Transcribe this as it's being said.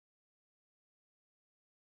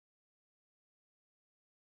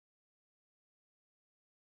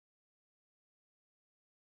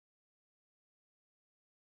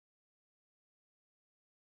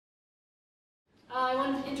I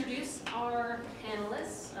wanted to introduce our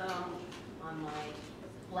panelists. On my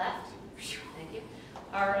left, thank you,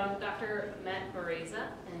 are Dr. Matt Bereza,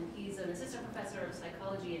 and he's an assistant professor of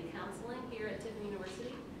psychology and counseling here at Tiffin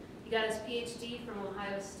University. He got his PhD from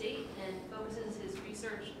Ohio State and focuses his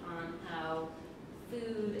research on how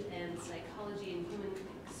food and psychology and human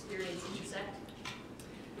experience intersect.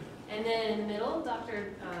 And then in the middle,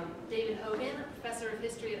 Dr. David Hogan, a professor of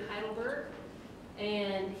history at Heidelberg,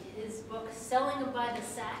 and his book, Selling by the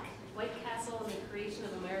Sack, White Castle and the Creation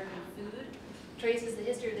of American Food, traces the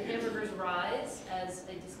history of the hamburger's rise as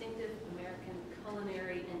a distinctive American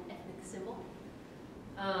culinary and ethnic symbol.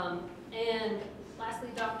 And lastly,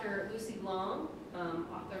 Dr. Lucy Long,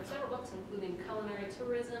 author of several books, including Culinary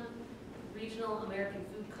Tourism, Regional American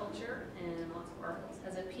Food Culture, and lots of articles.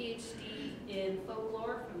 Has a PhD in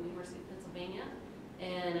folklore from the University of Pennsylvania,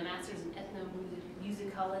 and a master's in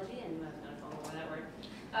ethnomusicology, and you have to follow by that word,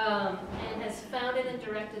 and has founded and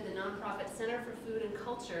directed the nonprofit Center for Food and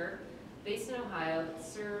Culture, based in Ohio, that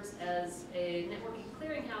serves as a networking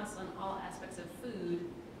clearinghouse on all aspects of food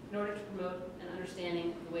in order to promote an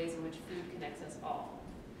understanding of the ways in which food connects us all.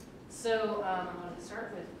 So I wanted to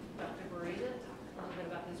start with Dr. Bereza, talk a little bit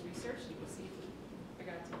about his research, and we'll see if we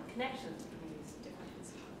figure out some connections between these different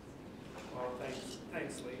disciplines. Well,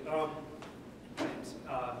 thanks, Lee. My name's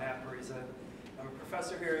Matt Bereza. I'm a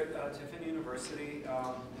professor here at Tiffin University.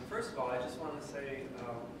 And first of all, I just want to say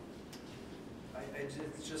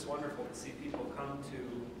it's just wonderful to see people come to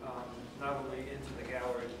not only into the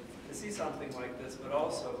gallery to see something like this, but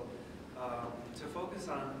also to focus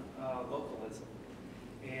on localism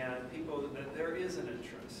and people that there is an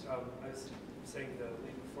interest. I was saying to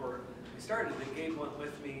Lee before we started that Gabe went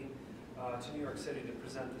with me to New York City to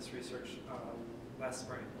present this research last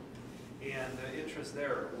spring. And the interest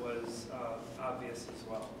there was obvious as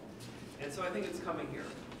well. And so I think it's coming here,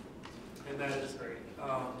 and that is great.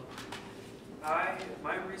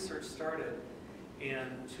 My research started in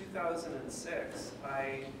 2006.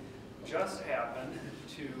 I just happened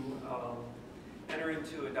to enter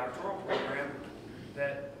into a doctoral program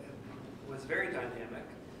that was very dynamic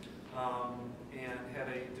and had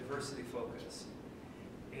a diversity focus.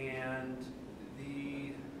 And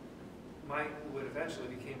what eventually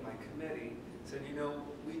became my committee said, you know,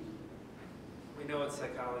 we know it's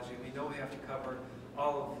psychology. We know we have to cover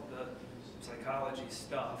all of the psychology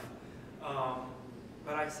stuff.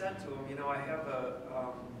 But I said to him, you know, I have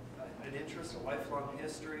an interest, a lifelong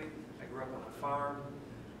history. I grew up on a farm.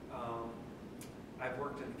 I've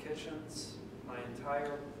worked in kitchens my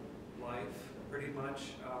entire life, pretty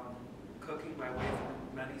much, cooking my way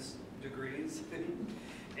through many degrees.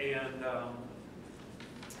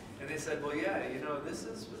 And they said, well, yeah, you know, this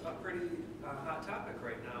is a pretty hot topic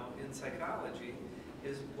right now in psychology,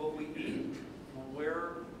 is what we eat,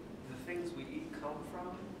 where the things we eat come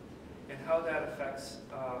from, and how that affects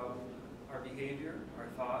our behavior, our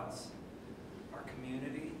thoughts, our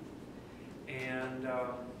community. And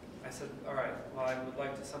I said, all right, well, I would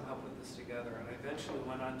like to somehow put this together. And I eventually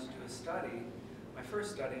went on to do a study. My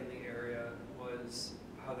first study in the area was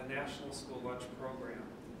how the National School Lunch Program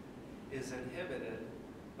is inhibited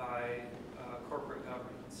by corporate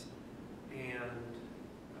governance and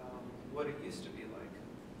what it used to be like.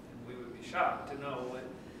 And we would be shocked to know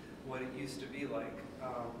what it used to be like,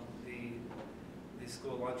 the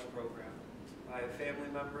school lunch program. I have family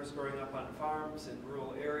members growing up on farms in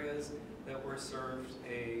rural areas that were served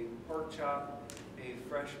a pork chop, a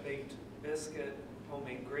fresh baked biscuit,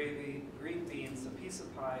 homemade gravy, green beans, a piece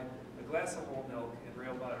of pie, a glass of whole milk, and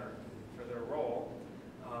real butter for their roll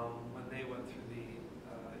when they went through the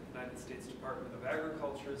United States Department of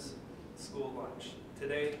Agriculture's school lunch.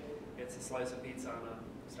 Today, it's a slice of pizza on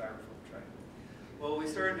a styrofoam tray. Well, we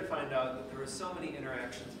started to find out that there were so many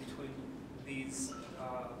interactions between these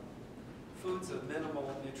foods of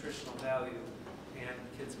minimal nutritional value and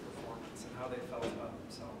kids' performance and how they felt about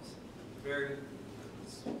themselves. It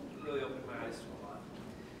really opened my eyes to a lot.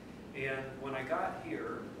 And when I got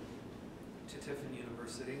here to Tiffin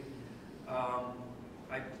University,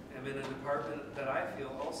 I am in a department that I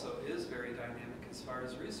feel also is very dynamic as far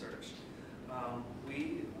as research.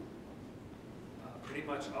 We, pretty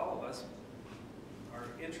much all of us, are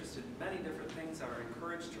interested in many different things, are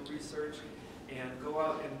encouraged to research and go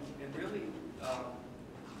out and really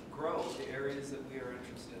grow the areas that we are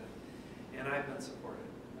interested in. And I've been supported.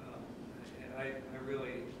 And I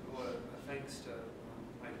really owe a thanks to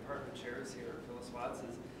my department chairs here, Phyllis Watts,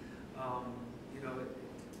 you know,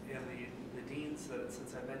 and the deans that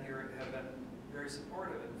since I've been here have been very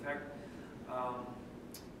supportive. In fact,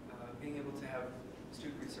 being able to have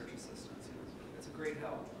student research assistants, you know, it's a great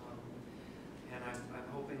help. and I'm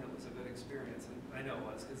hoping it was a good experience. And I know it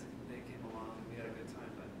was, because they came along and we had a good time.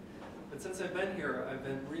 But since I've been here, I've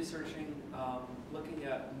been researching, looking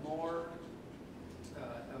at a more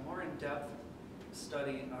in-depth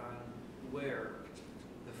study on where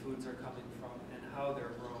the foods are coming from and how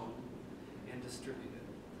they're grown and distributed.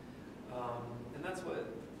 And that's what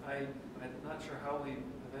I'm not sure how we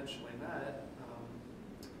eventually met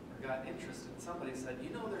or got interested. Somebody said, you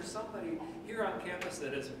know, there's somebody here on campus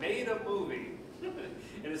that has made a movie.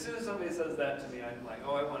 And as soon as somebody says that to me, I'm like,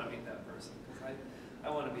 oh, I want to meet that person, because I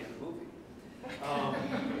want to be in a movie.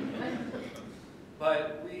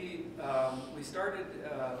 But we started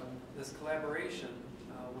this collaboration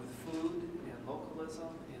with food and localism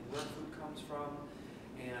and where food comes from,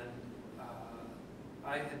 and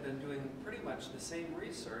I had been doing pretty much the same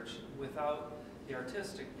research without the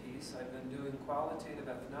artistic piece. I've been doing qualitative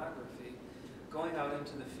ethnography, going out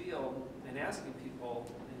into the field and asking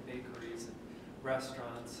people in bakeries and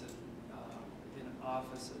restaurants and in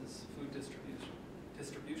offices, food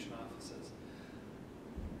distribution offices,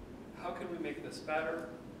 how can we make this better?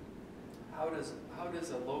 How does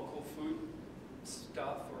a local food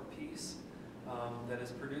stuff or piece that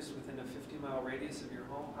is produced within a 50-mile radius of your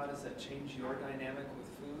home, how does that change your dynamic with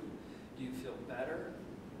food? Do you feel better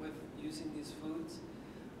with using these foods?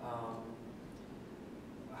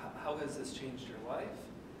 How has this changed your life?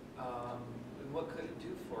 And what could it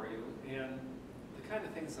do for you? And the kind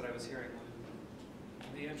of things that I was hearing,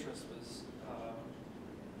 the interest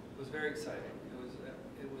was very exciting.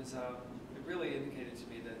 It really indicated to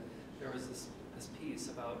me that there was this piece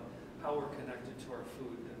about how we're connected to our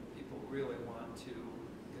food that people really want to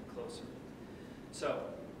get closer. So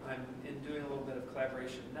I'm doing a little bit of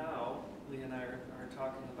collaboration now. Lee and I are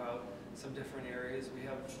talking about some different areas. We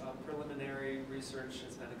have preliminary research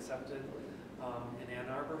that's been accepted in Ann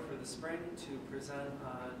Arbor for the spring to present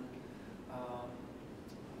on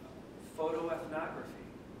photo ethnography,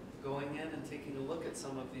 going in and taking a look at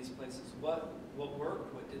some of these places. What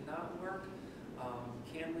worked, what did not work?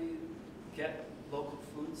 Can we get local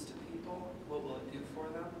foods to people? What will it do for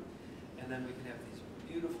them? And then we can have these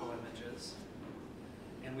beautiful images,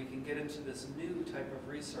 and we can get into this new type of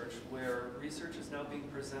research where research is now being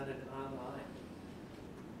presented online.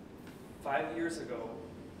 5 years ago,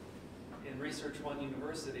 in Research One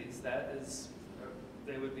universities,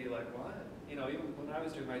 they would be like, what? You know, even when I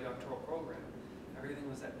was doing my doctoral program, everything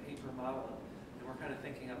was that paper model, and we're kind of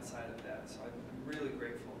thinking outside of that. So I'm really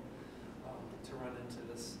grateful to run into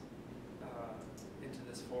this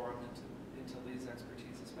forum, into Lee's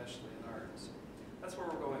expertise, especially in art. So that's where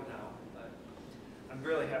we're going now. But I'm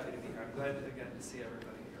really happy to be here. I'm glad again to see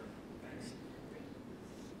everybody here. Thanks.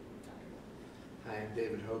 Hi, I'm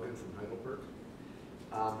David Hogan from Heidelberg.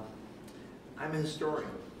 I'm a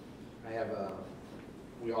historian.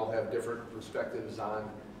 We all have different perspectives on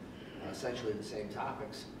essentially the same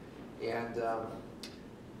topics. And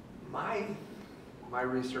my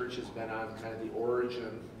research has been on kind of the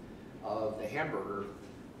origin of the hamburger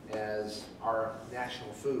as our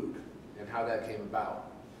national food and how that came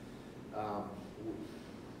about.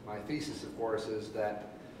 My thesis, of course, is that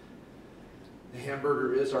the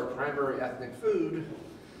hamburger is our primary ethnic food,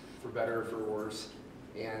 for better or for worse.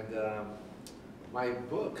 And my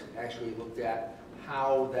book actually looked at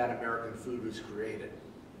how that American food was created.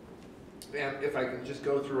 And if I can just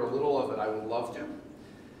go through a little of it, I would love to.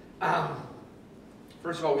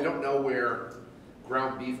 First of all, we don't know where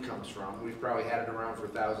ground beef comes from. We've probably had it around for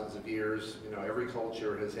thousands of years. You know, every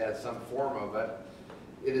culture has had some form of it.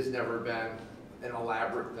 It has never been an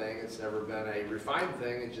elaborate thing. It's never been a refined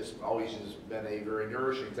thing. It's just always just been a very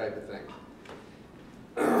nourishing type of thing.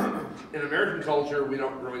 In American culture, we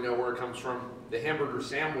don't really know where it comes from. The hamburger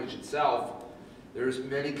sandwich itself, there's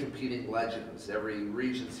many competing legends. Every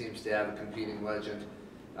region seems to have a competing legend.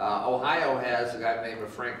 Ohio has a guy named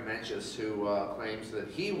Frank Mencius who claims that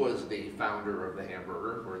he was the founder of the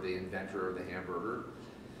hamburger, or the inventor of the hamburger.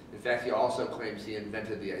 In fact, he also claims he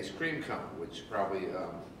invented the ice cream cone, which probably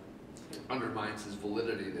undermines his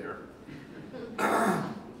validity there.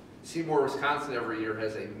 Seymour, Wisconsin every year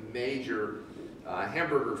has a major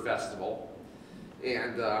hamburger festival,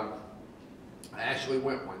 and I actually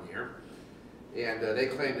went one year. And they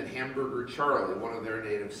claim that Hamburger Charlie, one of their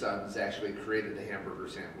native sons, actually created the hamburger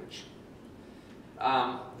sandwich.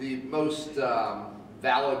 The most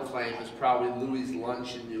valid claim is probably Louis'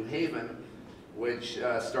 Lunch in New Haven, which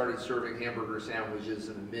started serving hamburger sandwiches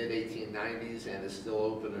in the mid-1890s and is still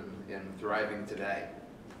open and thriving today.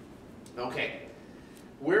 Okay,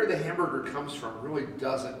 where the hamburger comes from really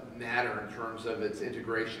doesn't matter in terms of its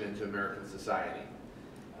integration into American society.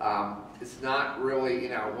 It's not really, you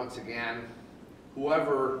know, once again,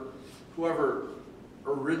 whoever whoever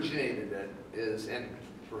originated it is, and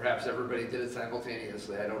perhaps everybody did it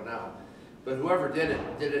simultaneously, I don't know, but whoever did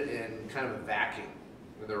it in kind of a vacuum,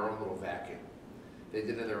 in their own little vacuum. They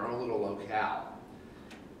did it in their own little locale.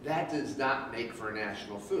 That does not make for a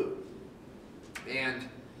national food. And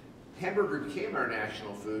hamburger became our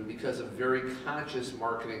national food because of very conscious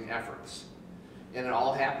marketing efforts. And it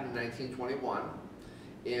all happened in 1921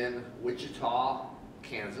 in Wichita,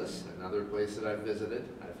 Kansas, another place that I've visited.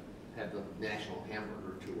 I've had the National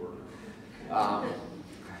Hamburger Tour.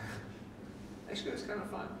 Actually, it was kind of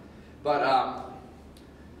fun. But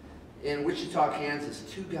in Wichita, Kansas,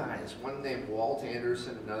 two guys, one named Walt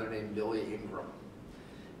Anderson, another named Billy Ingram,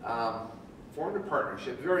 formed a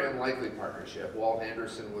partnership, very unlikely partnership. Walt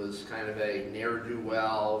Anderson was kind of a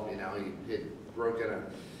ne'er-do-well, you know, he had broken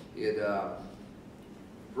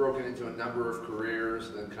into a number of careers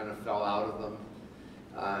and then kind of fell out of them.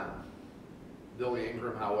 Billy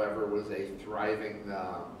Ingram, however, was a thriving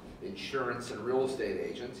insurance and real estate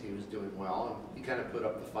agent. He was doing well, and he kind of put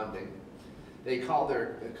up the funding. They called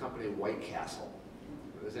their company White Castle.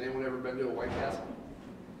 Has anyone ever been to a White Castle?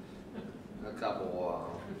 A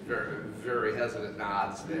couple very, very hesitant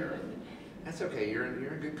nods there. That's okay, you're in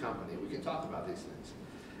good company. We can talk about these things.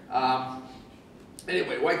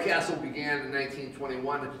 Anyway, White Castle began in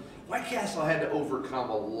 1921. White Castle had to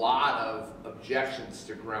overcome a lot of objections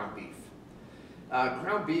to ground beef.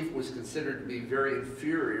 Ground beef was considered to be very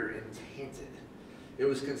inferior and tainted. It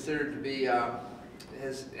was considered to be,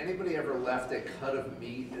 has anybody ever left a cut of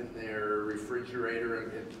meat in their refrigerator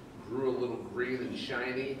and it grew a little green and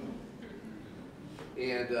shiny?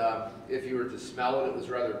 And if you were to smell it, it was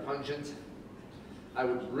rather pungent. I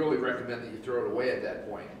would really recommend that you throw it away at that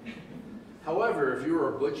point. However, if you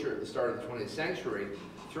were a butcher at the start of the 20th century,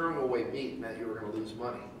 throwing away meat meant you were going to lose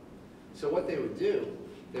money. So what they would do,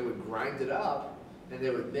 they would grind it up and they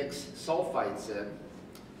would mix sulfites in,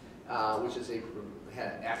 which is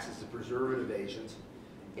acts as a preservative agent,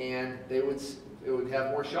 and it would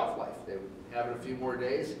have more shelf life. They would have it a few more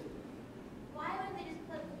days. Why wouldn't they just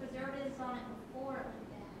put the preservatives on it before it went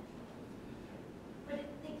bad? But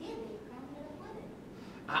they did. They ground it up with it.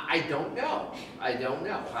 I don't know. I don't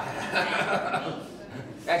know.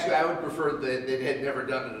 Actually, I would prefer that they had never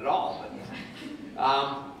done it at all.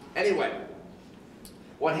 But, anyway,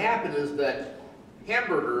 what happened is that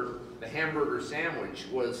the hamburger sandwich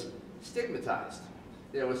was stigmatized.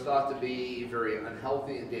 It was thought to be very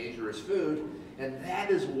unhealthy and dangerous food, and that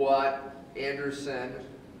is what Anderson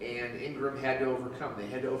and Ingram had to overcome. They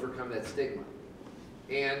had to overcome that stigma.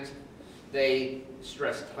 And they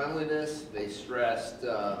stressed cleanliness, they stressed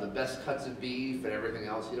the best cuts of beef and everything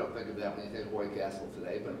else. You don't think of that when you think of White Castle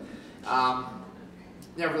today, but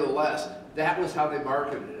nevertheless, that was how they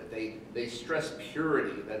marketed it. They stressed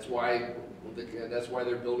purity. That's why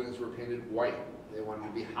their buildings were painted white. They wanted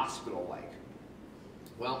to be hospital-like.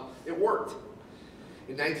 Well, it worked.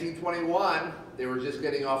 In 1921, they were just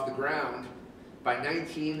getting off the ground. By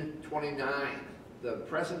 1929, the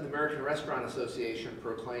President of the American Restaurant Association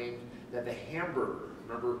proclaimed that the hamburger,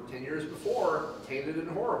 remember 10 years before, tainted and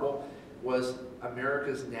horrible, was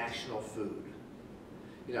America's national food.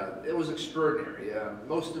 You know, it was extraordinary.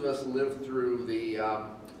 Most of us lived through the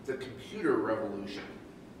computer revolution,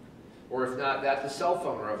 or if not that, the cell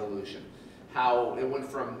phone revolution. How it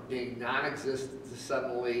went from being non-existent to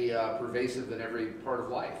suddenly pervasive in every part of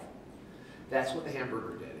life. That's what the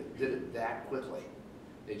hamburger did. It did it that quickly.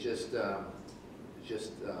 It just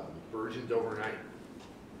burgeoned overnight.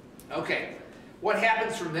 Okay, what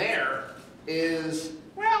happens from there is,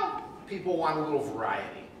 well, people want a little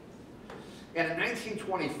variety. And in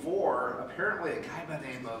 1924, apparently a guy by the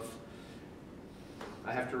name of,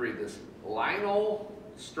 I have to read this, Lionel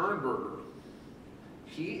Sternberger.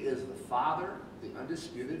 He is the father, the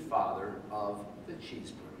undisputed father of the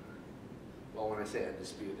cheeseburger. Well, when I say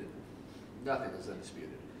undisputed, nothing is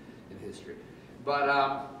undisputed in history.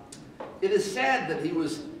 But it is said that he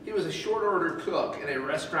was a short order cook in a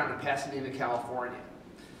restaurant in Pasadena, California.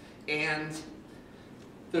 And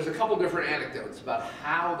there's a couple different anecdotes about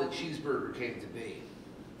how the cheeseburger came to be.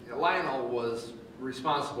 You know, Lionel was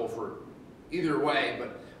responsible for either way,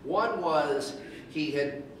 but one was he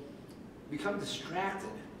had become distracted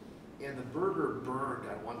and the burger burned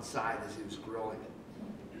on one side as he was grilling it.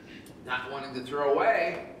 Not wanting to throw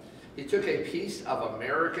away, he took a piece of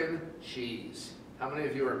American cheese. How many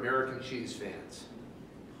of you are American cheese fans?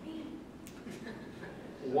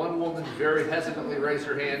 One woman very hesitantly raised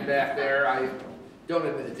her hand back there. I don't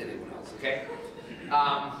admit it to anyone else, okay?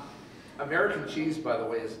 American cheese, by the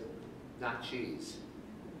way, is not cheese.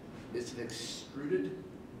 It's an extruded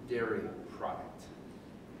dairy product.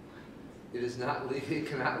 It is not legal, it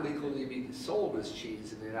cannot legally be sold as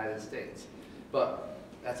cheese in the United States. But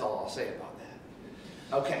that's all I'll say about that.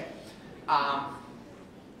 Okay.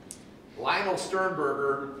 Lionel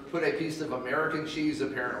Sternberger put a piece of American cheese,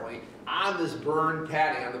 apparently, on this burned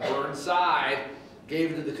patty, on the burned side,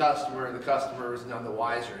 gave it to the customer, and the customer was none the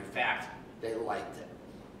wiser. In fact, they liked it.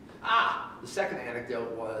 The second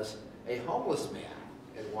anecdote was a homeless man.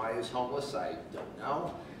 And why he's homeless, I don't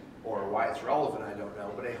know. Or why it's relevant, I don't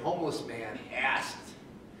know. But a homeless man asked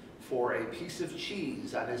for a piece of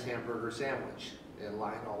cheese on his hamburger sandwich. And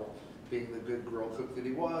Lionel, being the good grill cook that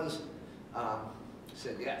he was,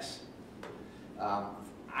 said yes.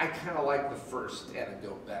 I kind of like the first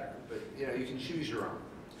anecdote better, but you know, you can choose your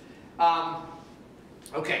own.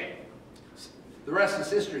 Okay, the rest is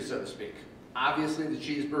history, so to speak. Obviously, the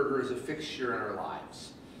cheeseburger is a fixture in our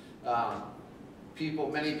lives.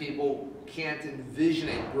 Many people can't envision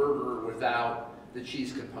a burger without the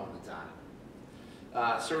cheese component on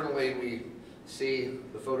it. Certainly, we see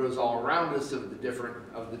the photos all around us of the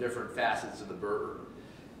different facets of the burger.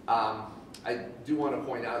 I do want to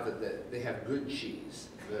point out that they have good cheese.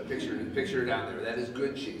 The picture down there, that is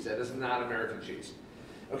good cheese. That is not American cheese.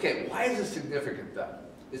 Okay, why is it significant though?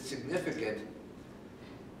 It's significant.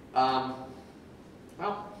 Well,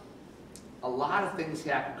 a lot of things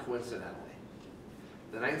happened coincidentally.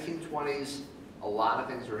 The 1920s, a lot of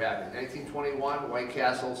things were happening. 1921, White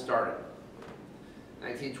Castle started.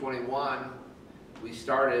 1921, we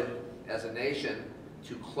started as a nation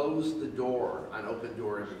to close the door on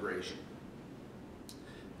open-door immigration.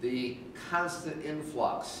 The constant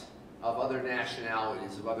influx of other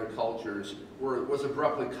nationalities, of other cultures, was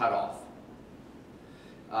abruptly cut off.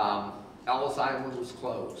 Ellis Island was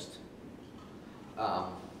closed.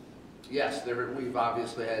 Yes, we've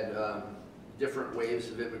obviously had different waves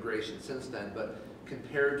of immigration since then, but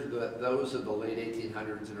compared to those of the late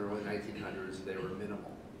 1800s and early 1900s, they were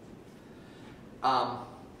minimal.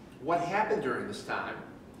 What happened during this time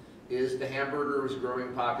is the hamburger was growing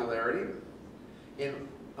in popularity, and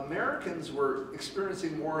Americans were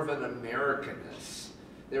experiencing more of an Americanness.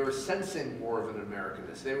 They were sensing more of an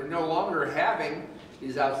Americanness. They were no longer having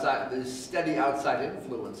these steady outside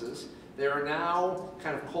influences. They are now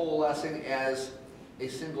kind of coalescing as a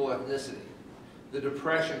single ethnicity. The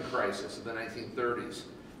Depression crisis of the 1930s,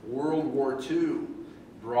 World War II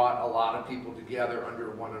brought a lot of people together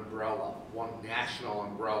under one umbrella, one national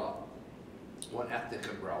umbrella, one ethnic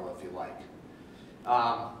umbrella, if you like.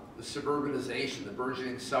 The suburbanization, the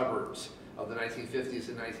burgeoning suburbs of the 1950s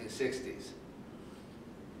and 1960s.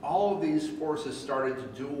 All of these forces started to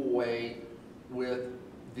do away with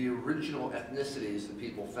the original ethnicities that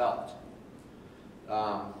people felt.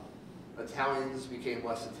 Italians became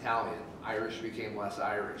less Italian. Irish became less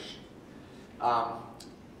Irish.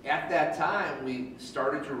 At that time, we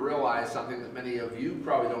started to realize something that many of you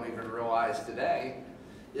probably don't even realize today,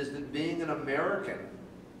 is that being an American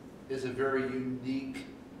is a very unique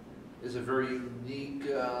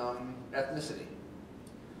ethnicity.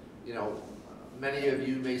 You know, many of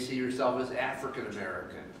you may see yourself as African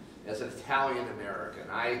American, as an Italian American.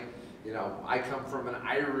 I come from an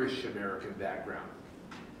Irish American background.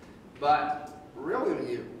 But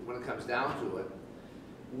really, when it comes down to it,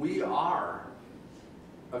 we are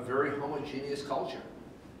a very homogeneous culture.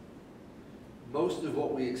 Most of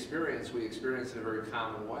what we experience in a very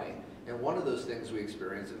common way. And one of those things we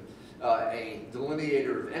experience, a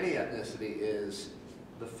delineator of any ethnicity, is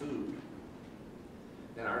the food.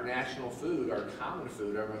 And our national food, our common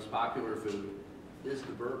food, our most popular food, is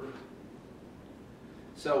the burger.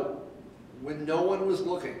 So, when no one was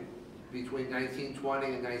looking, between 1920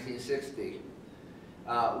 and 1960,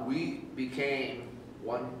 we became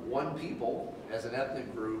one people as an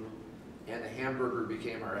ethnic group, and the hamburger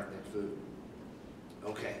became our ethnic food.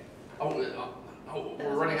 Okay. Oh,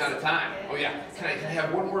 we're running out of time. Oh yeah, can I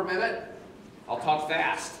have one more minute? I'll talk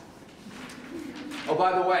fast. Oh,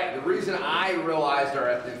 by the way, the reason I realized our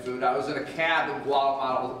ethnic food, I was in a cab in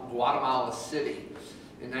Guatemala City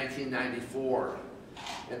in 1994,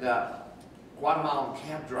 and the Guatemalan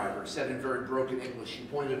cab driver said in very broken English, he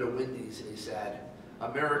pointed to Wendy's and he said,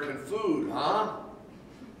 "American food, huh?"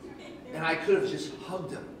 And I could have just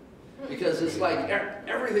hugged him, because it's like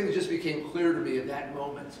everything just became clear to me at that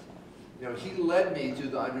moment. You know, he led me to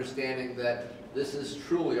the understanding that this is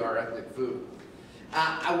truly our ethnic food.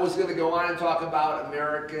 I was going to go on and talk about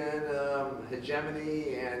American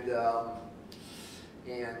hegemony and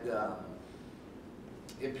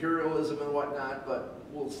imperialism and whatnot, but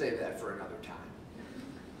we'll save that for another time.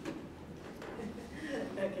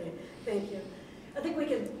 Okay, thank you. I think we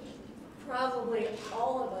could probably,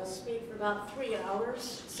 all of us, speak for about 3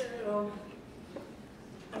 hours, so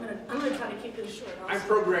I'm gonna try to keep this short also. I'm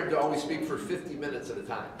programmed to always speak for 50 minutes at a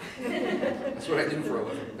time. That's what I do for a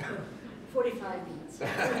living. 45 minutes.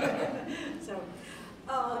 So,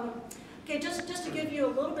 okay, just to give you a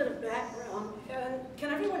little bit of background, and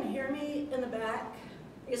can everyone hear me in the back?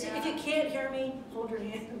 If you can't hear me, hold your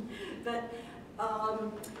hand. But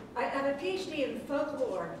I have a PhD in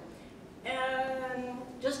folklore, and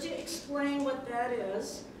just to explain what that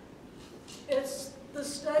is, it's the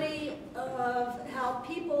study of how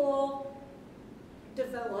people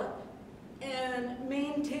develop and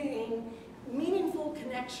maintain meaningful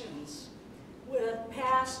connections with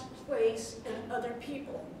past, place, and other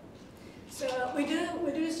people. So we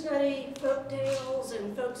do study folk tales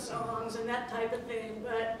and folk songs and that type of thing,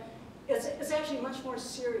 but it's actually much more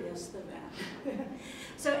serious than that.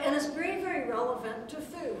 So, and it's very, very relevant to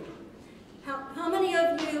food. How many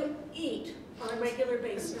of you eat on a regular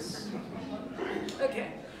basis?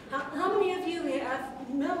 Okay. How many of you have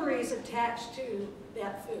memories attached to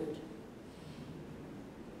that food?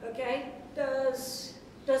 Okay. Does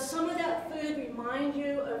some of that food remind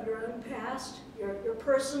you of your own past, your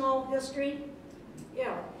personal history?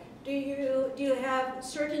 Yeah. Do you have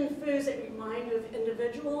certain foods that remind you of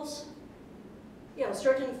individuals? Yeah.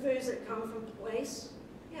 Certain foods that come from place?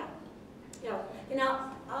 Yeah. Yeah. You know,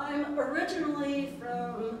 I'm originally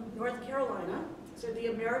from North Carolina, so the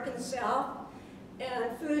American South,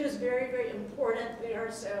 and food is very, very important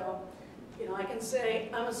there. So, you know, I can say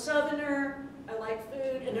I'm a Southerner, I like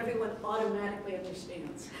food, and everyone automatically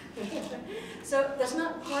understands. So that's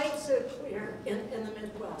not quite so clear in the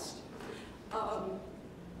Midwest.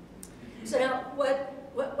 So now, what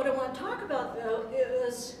I want to talk about though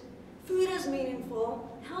is food is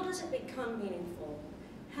meaningful. How does it become meaningful?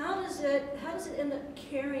 How does it end up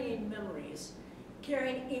carrying memories,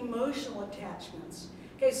 carrying emotional attachments?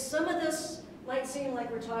 Okay, some of this might seem like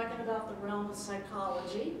we're talking about the realm of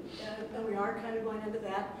psychology, and we are kind of going into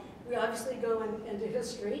that. We obviously go into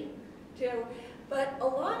history too, but a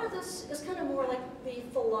lot of this is kind of more like the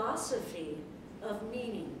philosophy of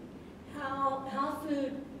meaning, how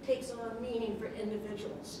food takes on meaning for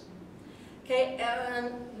individuals. Okay,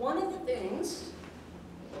 and one of the things,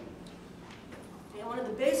 one of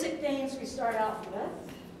the basic things we start out with,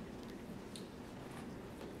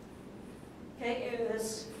 okay,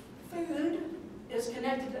 is food is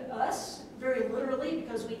connected to us very literally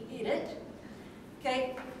because we eat it.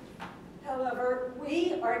 Okay. However,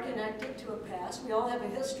 we are connected to a past. We all have a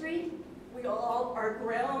history. We all are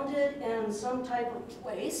grounded in some type of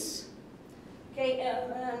place. Okay,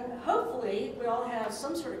 and then hopefully we all have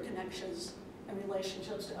some sort of connections and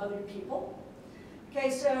relationships to other people.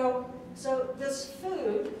 Okay, so this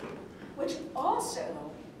food, which also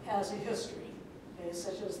has a history, okay,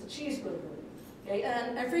 such as the cheeseburger. Okay,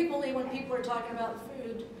 and frequently when people are talking about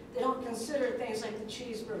food, they don't consider things like the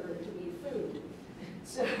cheeseburger to be food.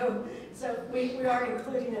 So we are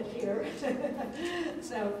including it here.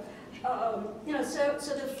 So you know, so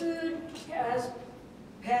the food has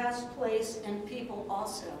past, place, and people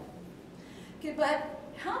also. Okay, but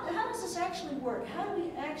how does this actually work? How do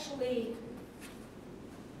we actually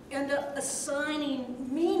end up assigning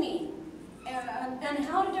meaning? And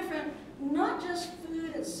how do different, not just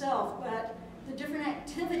food itself, but the different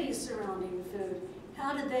activities surrounding food,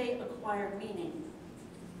 how do they acquire meaning?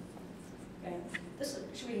 Okay,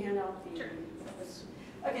 should we hand out the? Sure.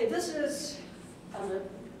 Okay, this is.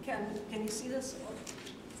 Can you see this?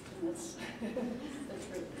 That's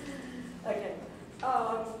great. Okay.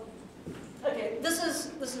 Okay.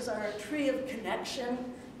 This is our tree of connection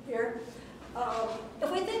here.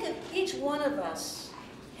 If we think of each one of us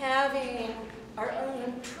having our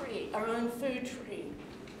own tree, our own food tree.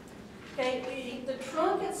 Okay, the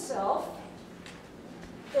trunk itself.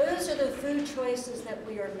 Those are the food choices that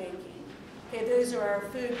we are making. Okay, those are our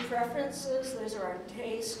food preferences, those are our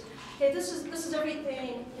tastes. Okay, this is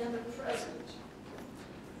everything in the present.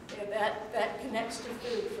 Okay, that connects to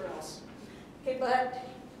food for us. Okay, but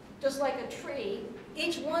just like a tree,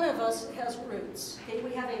 each one of us has roots. Okay,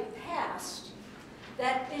 we have a past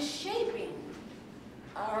that is shaping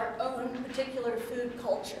our own particular food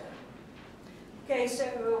culture. Okay,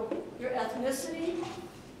 so your ethnicity,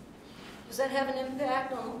 does that have an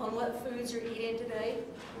impact on what foods you're eating today?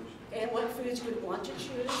 And what foods you would want to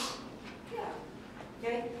choose? Yeah.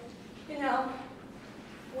 Okay. You know,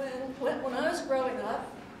 when I was growing up,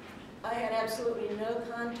 I had absolutely no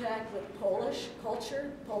contact with Polish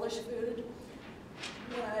culture, Polish food.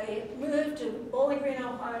 When I moved to Bowling Green,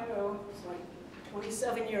 Ohio, it was like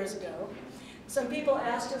 27 years ago, some people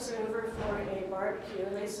asked us over for a barbecue,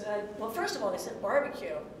 and they said, well, first of all, they said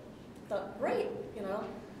barbecue. I thought, great, you know,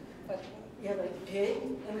 but you have a pig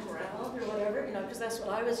in the ground or whatever, you know, because that's what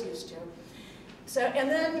I was used to. So, and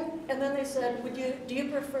then they said, do you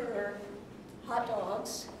prefer hot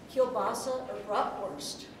dogs, kielbasa, or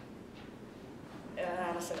bratwurst?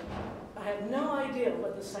 And I said, I have no idea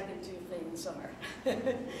what the second two things are.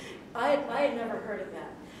 I had never heard of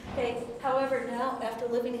that. Okay, however, now, after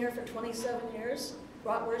living here for 27 years,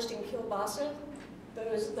 bratwurst and kielbasa,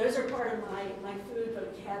 those are part of my food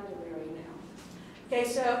vocabulary now. Okay,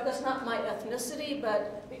 so that's not my ethnicity,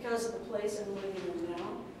 but because of the place I'm living in now,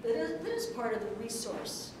 that is part of the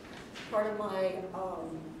resource, part of my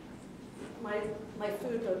my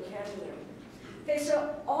food vocabulary. Okay,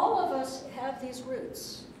 so all of us have these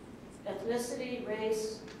roots: ethnicity,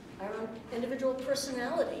 race, our own individual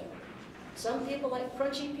personality. Some people like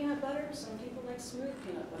crunchy peanut butter, some people like smooth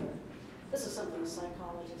peanut butter. This is something a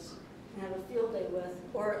psychologist can have a field day with,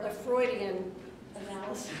 or a Freudian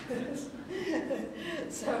analysis.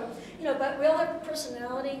 So, you know, but we all have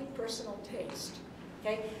personality, personal taste.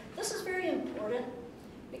 Okay, this is very important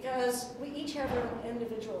because we each have our own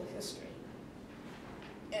individual history.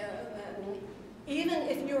 And even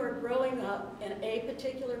if you are growing up in a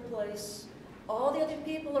particular place, all the other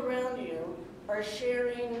people around you are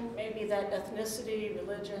sharing maybe that ethnicity,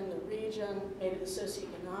 religion, the region, maybe the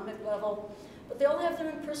socioeconomic level, but they all have their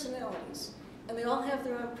own personalities, and they all have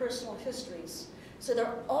their own personal histories. So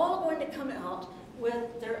they're all going to come out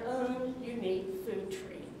with their own unique food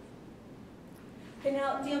tree. Okay,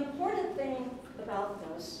 now the important thing about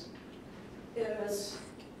this is,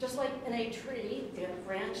 just like in a tree, you have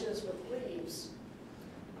branches with leaves.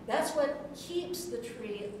 That's what keeps the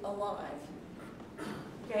tree alive.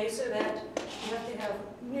 Okay, so that you have to have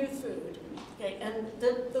new food. Okay, and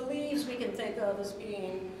the leaves we can think of as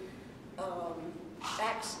being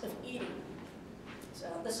acts of eating. So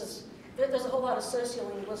there's a whole lot of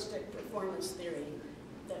sociolinguistic performance theory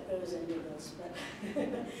that goes into this.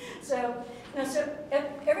 But so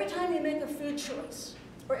every time you make a food choice,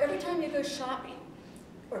 or every time you go shopping,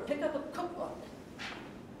 or pick up a cookbook,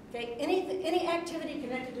 okay, any activity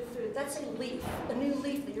connected to food, that's a leaf, a new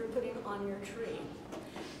leaf that you're putting on your tree.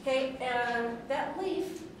 Okay, and that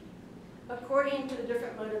leaf, according to the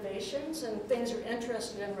different motivations and things you're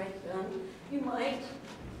interested in right then, you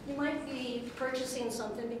might be purchasing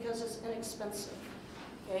something because it's inexpensive.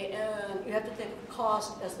 Okay, and you have to think of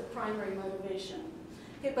cost as the primary motivation.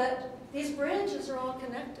 Okay, but these branches are all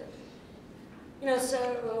connected. You know,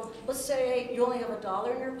 so let's say you only have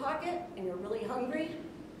 $1 in your pocket and you're really hungry.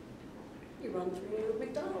 You run through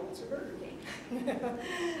McDonald's or Burger King.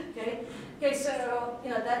 Okay, so you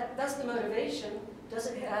know that's the motivation. Does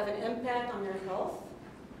it have an impact on your health,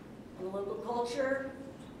 on the local culture,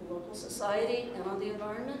 the local society, and on the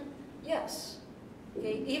environment? Yes.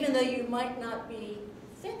 Okay, even though you might not be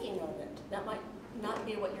thinking of it, that might not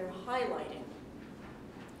be what you're highlighting.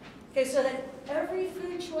 Okay, so that every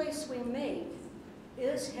food choice we make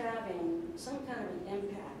is having some kind of an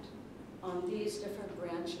impact on these different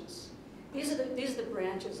branches. These are the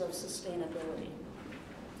branches of sustainability.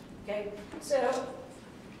 Okay, so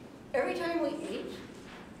every time we eat,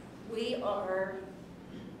 we are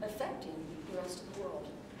affecting the rest of the world,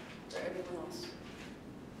 or everyone else.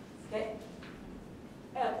 Okay.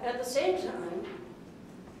 At the same time,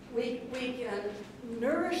 we can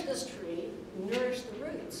nourish this tree, nourish the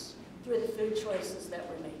roots through the food choices that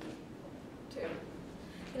we're making, too.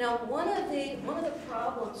 You know, one of the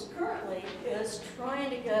problems currently is trying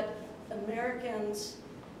to get Americans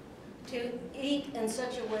to eat in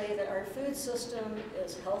such a way that our food system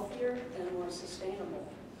is healthier and more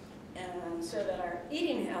sustainable, and so that our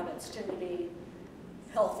eating habits tend to be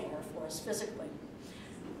healthier for us physically.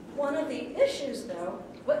 One of the issues, though,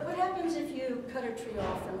 what happens if you cut a tree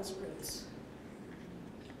off from its roots?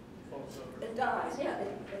 Falls over. It dies, yeah,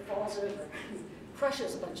 it falls over,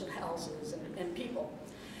 crushes a bunch of houses and people.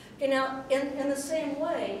 Okay, now, in the same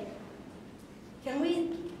way, can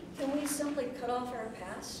we simply cut off our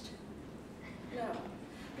past? No,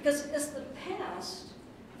 because it's the past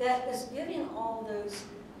that is giving all those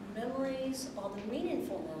memories, all the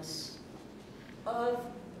meaningfulness of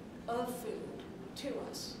food to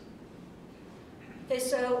us. Okay,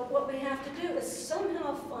 so what we have to do is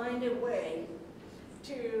somehow find a way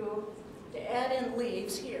to add in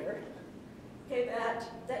leaves here, okay,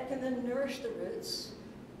 that can then nourish the roots,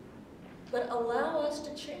 but allow us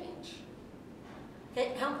to change.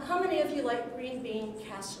 Okay, how many of you like green bean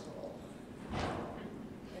casserole?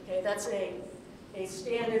 Okay, that's a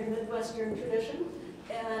standard Midwestern tradition.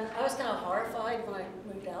 And I was kind of horrified when I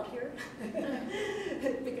moved out here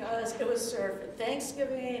because it was served at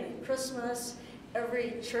Thanksgiving and Christmas,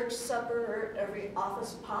 every church supper, every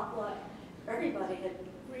office potluck. Everybody had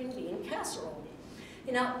green bean casserole.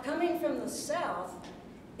 You know, coming from the South,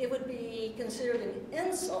 it would be considered an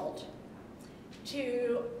insult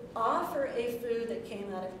to offer a food that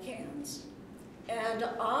came out of cans and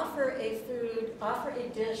offer a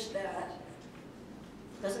dish that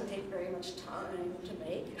doesn't take very much time to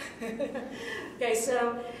make. Okay,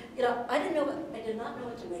 so, you know, I did not know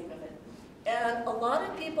what to make of it. And a lot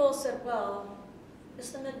of people said, well, it's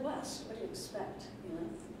the Midwest, what do you expect, you know?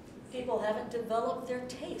 People haven't developed their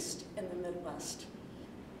taste in the Midwest.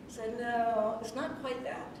 I said, no, it's not quite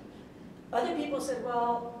that. Other people said,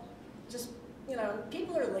 well, just, you know,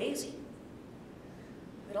 people are lazy.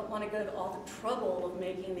 They don't want to go to all the trouble of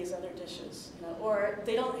making these other dishes, you know, or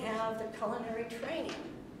they don't have the culinary training.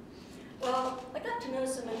 Well, I got to know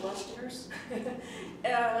some Midwesterners,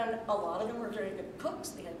 and a lot of them were very good cooks.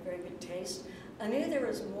 They had very good taste. I knew there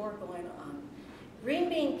was more going on. Green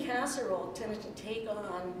bean casserole tended to take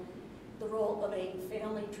on the role of a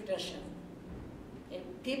family tradition. And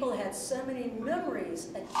people had so many memories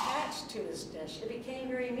attached to this dish. It became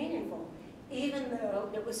very meaningful, even though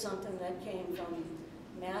it was something that came from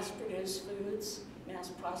mass-produced foods,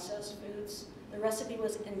 mass-processed foods. The recipe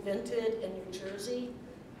was invented in New Jersey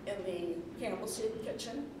in the Campbell Soup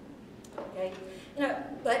kitchen. Okay, you know,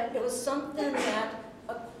 but it was something that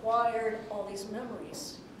acquired all these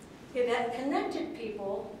memories. Okay, that connected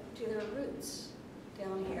people to their roots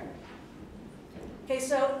down here. Okay,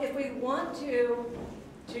 so if we want to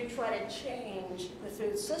try to change the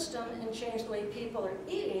food system and change the way people are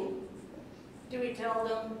eating, do we tell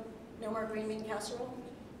them no more green bean casserole?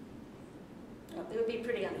 No, they would be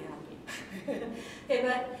pretty unhappy. Okay,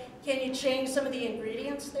 but can you change some of the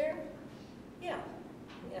ingredients there? Yeah,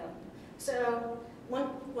 yeah. So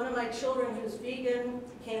one of my children who's vegan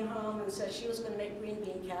came home and said she was going to make green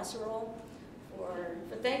bean casserole for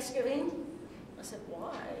Thanksgiving. I said,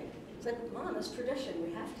 why? I said, Mom, it's tradition.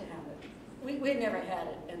 We have to have it. We'd never had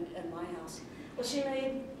it in my house. Well, she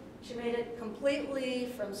made it completely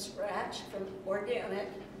from scratch, from organic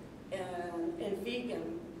and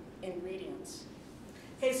vegan ingredients.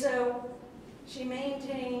 Okay, so she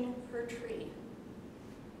maintained her tree.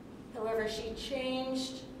 However, she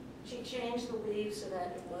changed the leaves so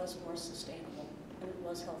that it was more sustainable and it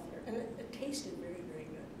was healthier. And it tasted very, very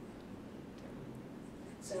good.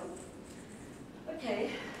 So,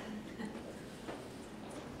 okay.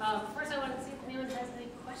 First, I want to see if anyone has any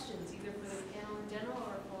questions, either for the panel in general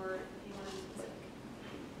or for anyone in specific.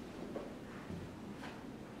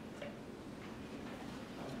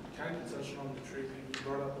 Kind of touching on the tree thing, you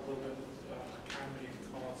brought up a little bit economy and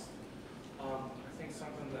cost. I think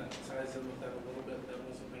something that ties in with that a little bit that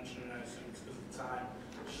wasn't mentioned, and I assume it's because of time,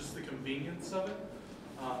 it's just the convenience of it.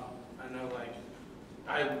 I know, like,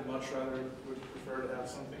 I much rather would prefer to have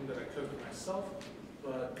something that I cook myself,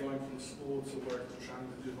 but going from school to work to trying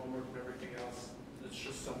to do homework and everything else, it's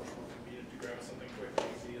just so much more convenient to grab something quick and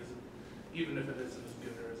easy, even if it isn't as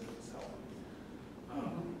good or isn't as healthy.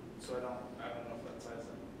 So I don't know if that ties in.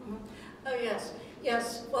 Oh yes,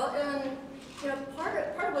 yes. Well, and you know, part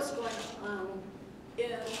of what's going on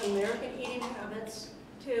in American eating habits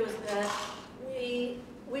too is that we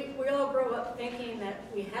all grow up thinking that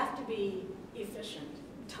we have to be efficient.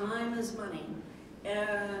 Time is money,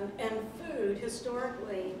 and food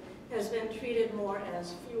historically has been treated more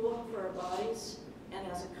as fuel for our bodies and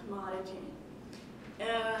as a commodity.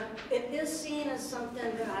 And it is seen as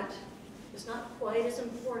something that is not quite as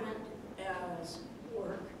important as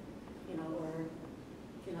work, you know, or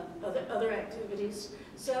you know, other activities.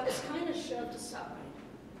 So it's kind of shoved aside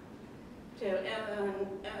too.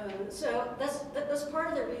 And so that's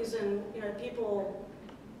part of the reason, you know, people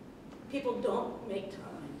don't make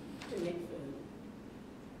time to make food.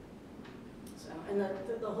 So, and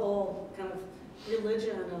the whole kind of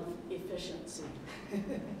religion of efficiency.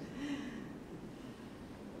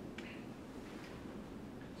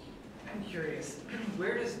 I'm curious,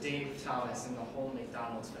 where does Dave Thomas and the whole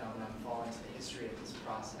McDonald's phenomenon fall into the history of this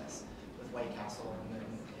process with White Castle in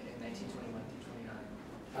 1921 through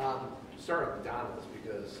 29? Start with McDonald's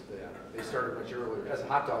because they started much earlier, as a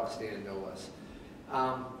hot dog stand, no less.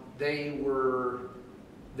 They were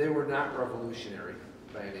not revolutionary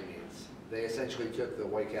by any means. They essentially took the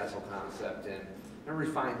White Castle concept and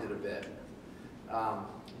refined it a bit.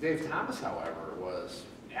 Dave Thomas, however, was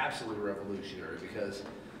absolutely revolutionary because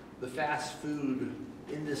the fast food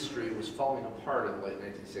industry was falling apart in the late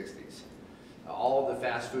 1960s. All of the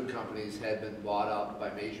fast food companies had been bought up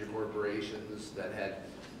by major corporations that had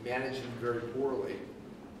managed them very poorly.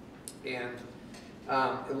 And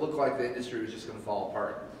it looked like the industry was just going to fall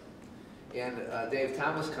apart. And Dave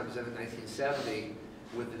Thomas comes in 1970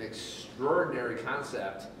 with an extraordinary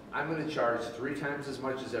concept. I'm going to charge 3 times as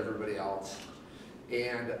much as everybody else,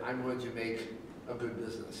 and I'm going to make a good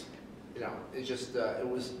business. You know, it just, it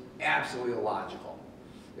was absolutely illogical.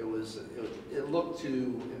 It looked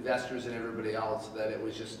to investors and everybody else that it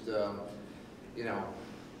was just, you know,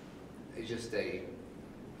 it's just a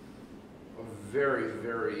very,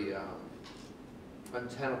 very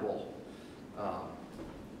untenable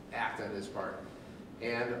act on his part.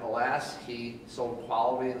 And alas, he sold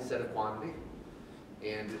quality instead of quantity,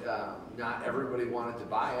 and not everybody wanted to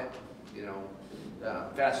buy it. You know,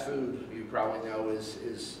 fast food, you probably know,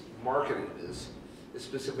 is marketed, is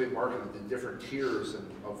specifically marketed to different tiers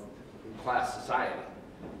of class society.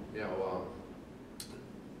 You know,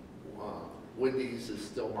 Wendy's is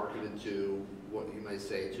still marketed to what you might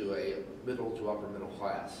say to a middle to upper middle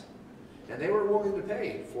class, and they were willing to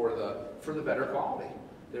pay for the better quality.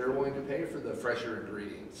 They were willing to pay for the fresher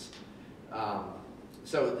ingredients.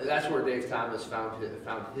 So that's where Dave Thomas found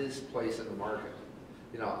his place in the market.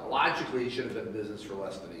 You know, logically, he should have been in business for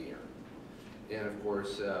less than a year, and of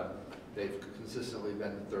course, they've consistently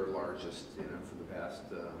been the 3rd largest, you know, for the past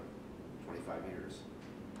 25 years.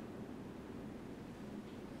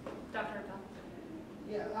 Dr. Bell?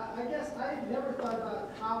 Yeah, I guess I had never thought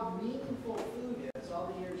about how meaningful food is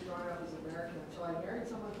all the years growing up as an American until I married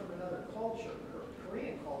someone from another culture,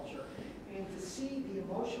 Korean culture, and to see the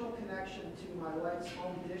emotional connection to my wife's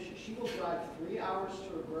home dishes. She will drive 3 hours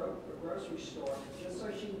to a grocery store just so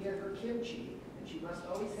she can get her kimchi, and she must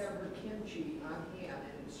always have her kimchi on hand,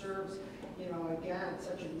 and it serves, you know, again,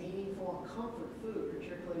 such a meaningful and comfort food,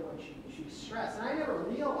 particularly when she's stressed. And I never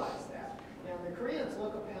realized that. You know, the Koreans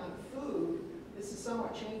look upon food, this is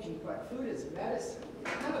somewhat changing, but food is medicine. It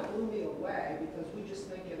kind of blew me away because we just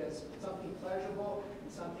think it as something pleasurable and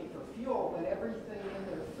something for fuel, but everything in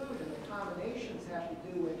their food and the combinations have to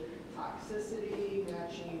do with toxicity,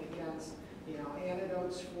 matching against, you know,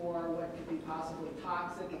 antidotes for what could be possibly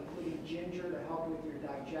toxic, including ginger to help with your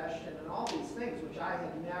digestion and all these things, which I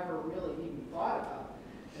had never really even thought about.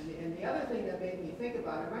 And the other thing that made me think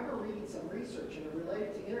about it, I remember reading some research, and it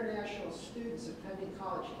related to international students attending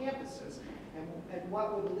college campuses and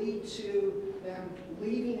what would lead to them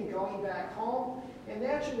leaving and going back home. And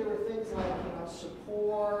naturally, there were things like, you know,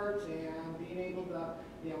 support and being able to,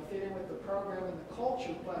 you know, fit in with the program and the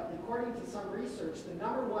culture. But according to some research, the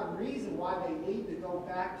 #1 reason why they leave to go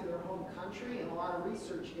back to their home country, and a lot of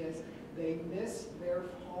research, is they miss their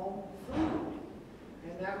home food.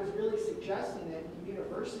 And that was really suggesting that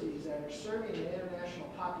universities that are serving an international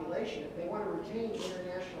population, if they want to retain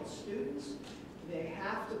international students, they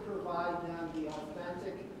have to provide them the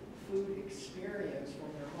authentic food experience from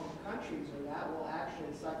their home countries, or that will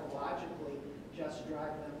actually psychologically just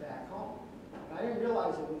drive them back home. And I didn't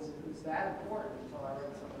realize it was that important until I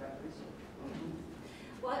read some of that research.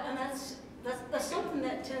 Well, and that's something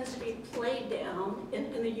that tends to be played down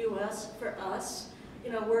in the U.S. for us.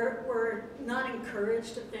 You know, we're not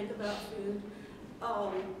encouraged to think about food.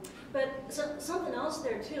 But something else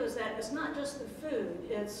there too is that it's not just the food.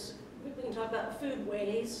 We can talk about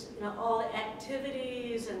foodways, you know, all the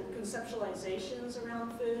activities and conceptualizations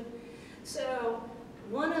around food. So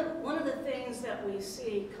one of the things that we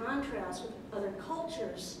see contrast with other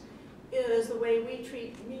cultures is the way we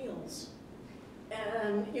treat meals.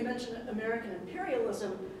 And you mentioned American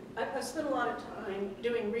imperialism. I've spent a lot of time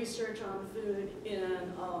doing research on food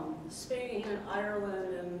in Spain and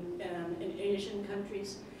Ireland and in Asian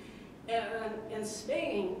countries. And in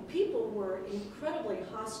Spain, people were incredibly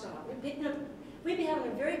hostile. We'd be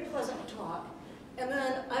having a very pleasant talk, and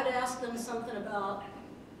then I'd ask them something about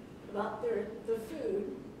the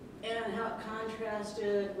food and how it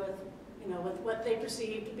contrasted with, you know, with what they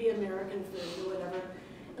perceived to be American food or whatever.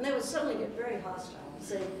 And they would suddenly get very hostile and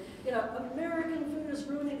say, you know, American food is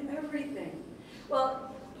ruining everything.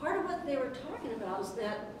 Well, part of what they were talking about is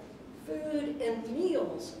that food and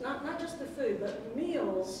meals, not just the food, but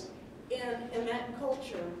meals in that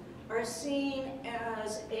culture are seen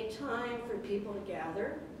as a time for people to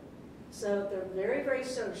gather. So they're very, very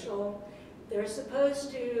social. They're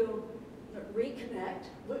supposed to reconnect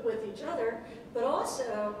with each other, but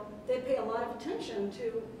also they pay a lot of attention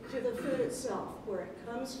to the food itself, where it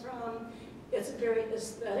comes from. It's a very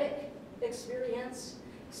aesthetic experience.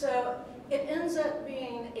 So it ends up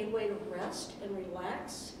being a way to rest and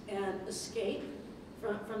relax and escape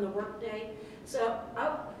from the workday. So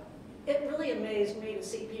it really amazed me to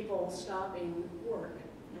see people stopping work.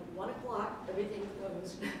 You know, 1 o'clock, everything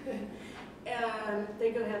closed. And they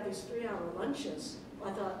go have these 3-hour lunches. I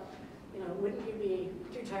thought, you know, wouldn't you be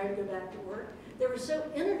too tired to go back to work? They were so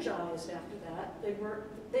energized after that.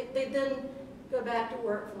 They then go back to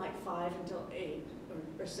work from like 5 until 8.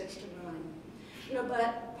 or 6 to 9. You know,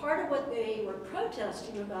 but part of what they were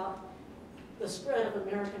protesting about the spread of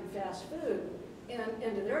American fast food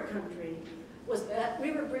into their country was that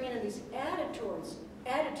we were bringing in these attitudes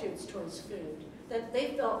towards food that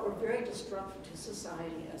they felt were very destructive to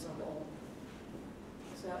society as a whole.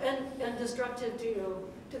 So, and destructive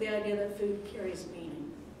to the idea that food carries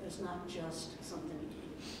meaning. It's not just something to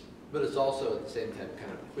eat. But it's also at the same time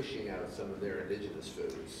kind of pushing out some of their indigenous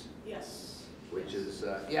foods. Yes. Which is,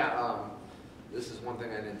 this is one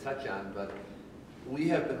thing I didn't touch on, but we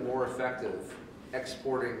have been more effective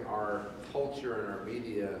exporting our culture and our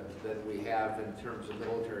media than we have in terms of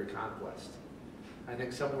military conquest. I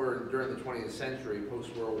think somewhere during the 20th century,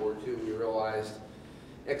 post-World War II, we realized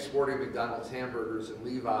exporting McDonald's hamburgers and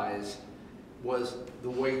Levi's was the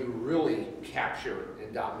way to really capture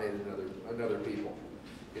and dominate another people.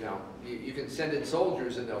 You know, you can send in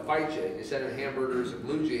soldiers and they'll fight you. You send in hamburgers and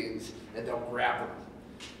blue jeans and they'll grab them.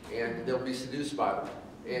 And they'll be seduced by them.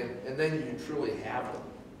 And then you truly have them.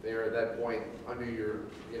 They're at that point under your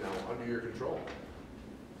control.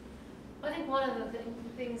 I think one of the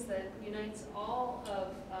things that unites all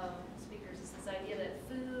of speakers is this idea that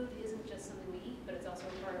food isn't just something we eat, but it's also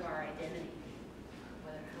a part of our identity,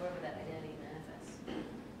 however that identity manifests.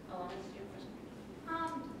 Alana, is your question?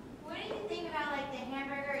 What do you think about like the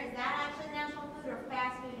hamburger? Is that actually national food or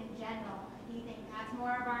fast food in general? Do you think that's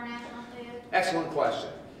more of our national food? Excellent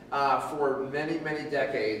question. For many, many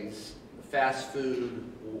decades, fast food,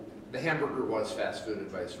 the hamburger was fast food and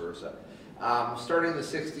vice versa. Starting in the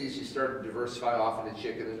 60s, you started to diversify off into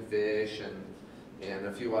chicken and fish and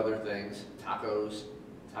a few other things. Tacos,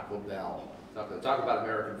 Taco Bell. Talk about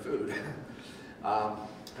American food. I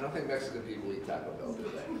don't think Mexican people eat Taco Bell, do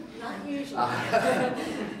they? Not usually.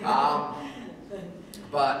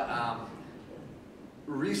 But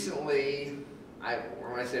recently,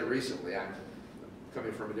 when I say recently, I'm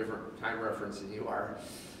coming from a different time reference than you are.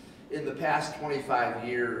 In the past 25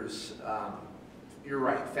 years, you're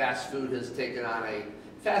right, fast food has taken on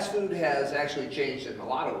fast food has actually changed in a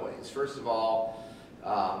lot of ways. First of all,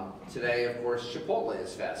 today, of course, Chipotle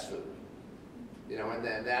is fast food. You know, and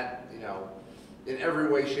then that, you know, in every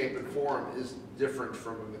way, shape, and form is different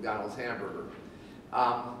from a McDonald's hamburger.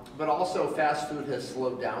 But also, fast food has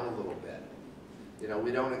slowed down a little bit. You know,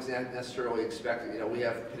 we don't necessarily expect, you know, we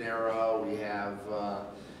have Panera, we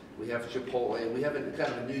have Chipotle, we have a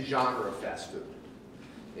kind of a new genre of fast food,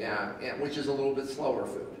 which is a little bit slower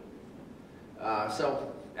food.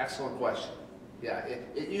 So, excellent question. Yeah,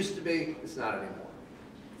 it used to be, it's not anymore.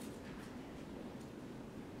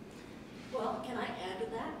 Well, can I add to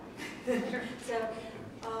that? So,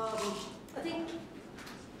 I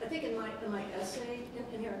think in my essay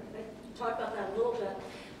in here, I talked about that a little bit,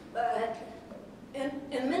 but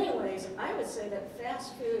in many ways, I would say that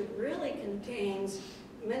fast food really contains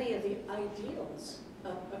many of the ideals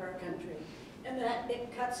of our country, and that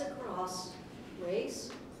it cuts across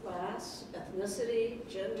race, class, ethnicity,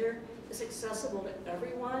 gender. It's accessible to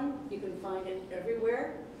everyone. You can find it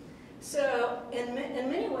everywhere. So in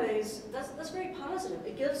many ways, that's very positive.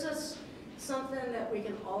 It gives us something that we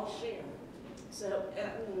can all share. So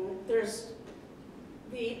there's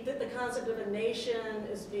the concept of a nation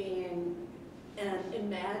as being an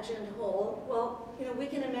imagined whole. Well, you know, we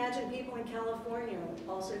can imagine people in California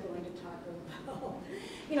also going to Taco Bell.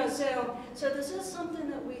 You know, so this is something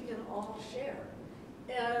that we can all share.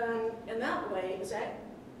 And in that way, it's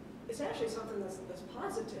actually something that's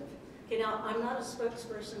positive. Okay, now, I'm not a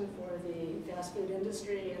spokesperson for the fast food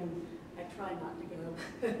industry, and I try not to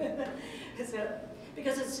go.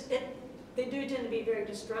 Because they do tend to be very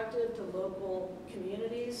destructive to local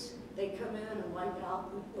communities. They come in and wipe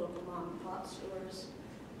out local mom and pop stores.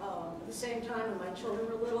 At the same time, when my children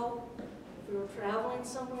were little, if we were traveling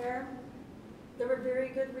somewhere, there were very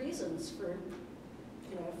good reasons for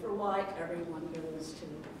why everyone goes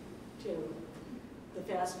to the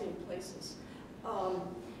fast food places.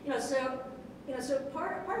 So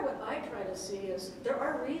part of what I try to see is there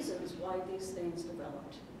are reasons why these things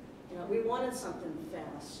developed. You know, we wanted something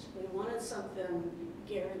fast. We wanted something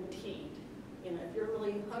guaranteed. You know, if you're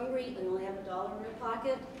really hungry and you only have $1 in your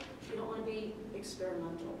pocket, you don't want to be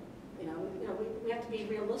experimental. You know, we have to be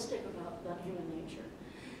realistic about human nature.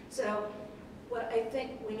 So what I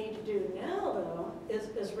think we need to do now, though,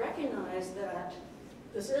 is recognize that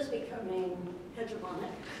this is becoming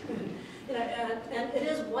hegemonic, you know, and it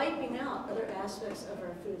is wiping out other aspects of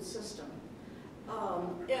our food system.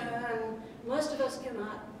 And most of us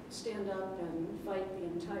cannot stand up and fight the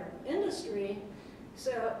entire industry.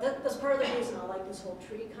 So that's part of the reason I like this whole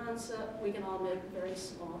tree concept. We can all make very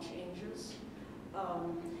small changes.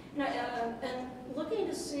 And looking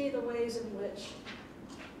to see the ways in which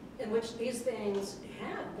in which these things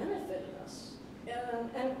have benefited us.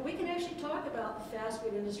 And we can actually talk about the fast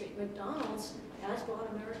food industry. McDonald's has brought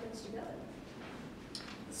Americans together.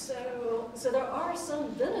 So there are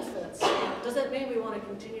some benefits. Does that mean we want to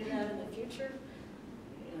continue that in the future?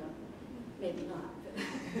 You know, maybe not.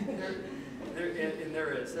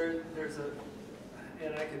 There's a,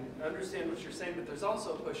 and I can understand what you're saying, but there's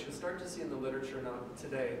also a push. You'll start to see in the literature now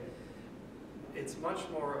today, it's much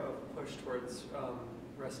more of a push towards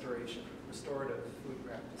restoration, restorative food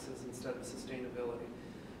practices instead of sustainability.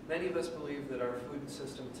 Many of us believe that our food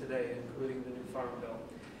system today, including the new Farm Bill,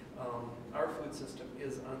 our food system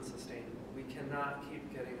is unsustainable. We cannot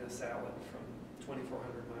keep getting a salad from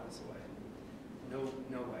 2,400 miles away.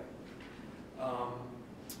 No way.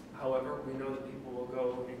 However, we know that people will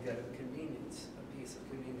go and get a piece of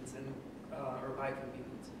convenience, and or buy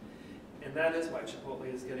convenience. And that is why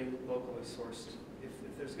Chipotle is getting locally sourced. If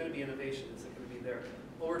there's going to be innovation, is it going to be there?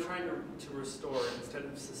 Well, we're trying to restore. Instead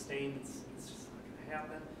of sustain, it's just not going to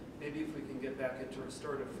happen. Maybe if we can get back into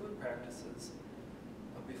restorative food practices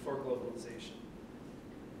before globalization,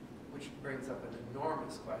 which brings up an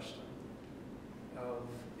enormous question of,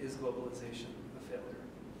 is globalization a failure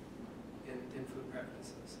in food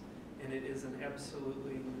practices? And it is an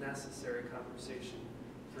absolutely necessary conversation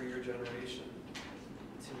for your generation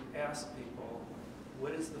to ask people,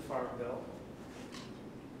 what is the Farm Bill?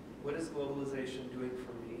 What is globalization doing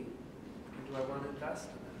for me? And do I want to invest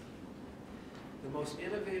in it? The most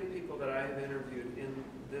innovative people that I have interviewed in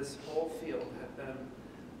this whole field have been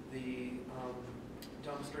the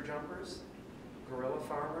dumpster jumpers, guerrilla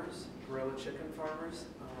farmers, guerrilla chicken farmers,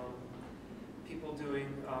 people doing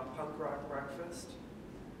punk rock breakfast,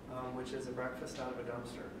 which is a breakfast out of a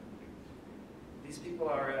dumpster. These people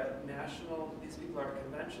are at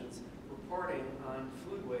conventions reporting on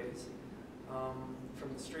foodways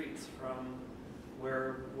from the streets, from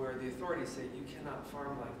where the authorities say you cannot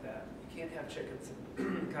farm like that. You can't have chickens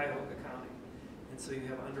in Cuyahoga County. And so you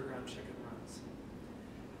have underground chicken runs.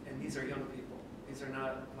 And these are young people. These are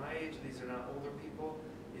not my age, these are not older people.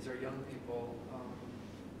 These are young people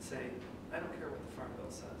saying, I don't care what the Farm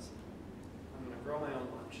Bill says. I'm going to grow my own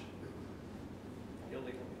lunch.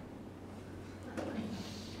 Illegally.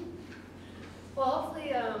 Well,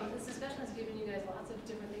 hopefully this discussion has given you guys lots of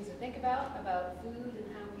different things to think about food and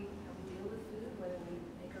how we deal with food, whether we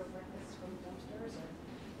make our breakfast from dumpsters or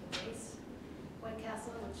base White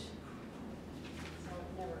Castle, which is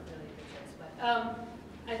never really a good choice. But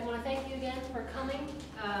I want to thank you again for coming.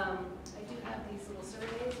 I do have these little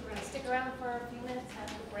surveys. We're going to stick around for a few minutes, have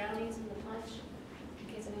the brownies and the punch, in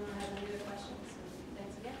case anyone has any other questions. And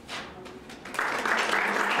thanks again.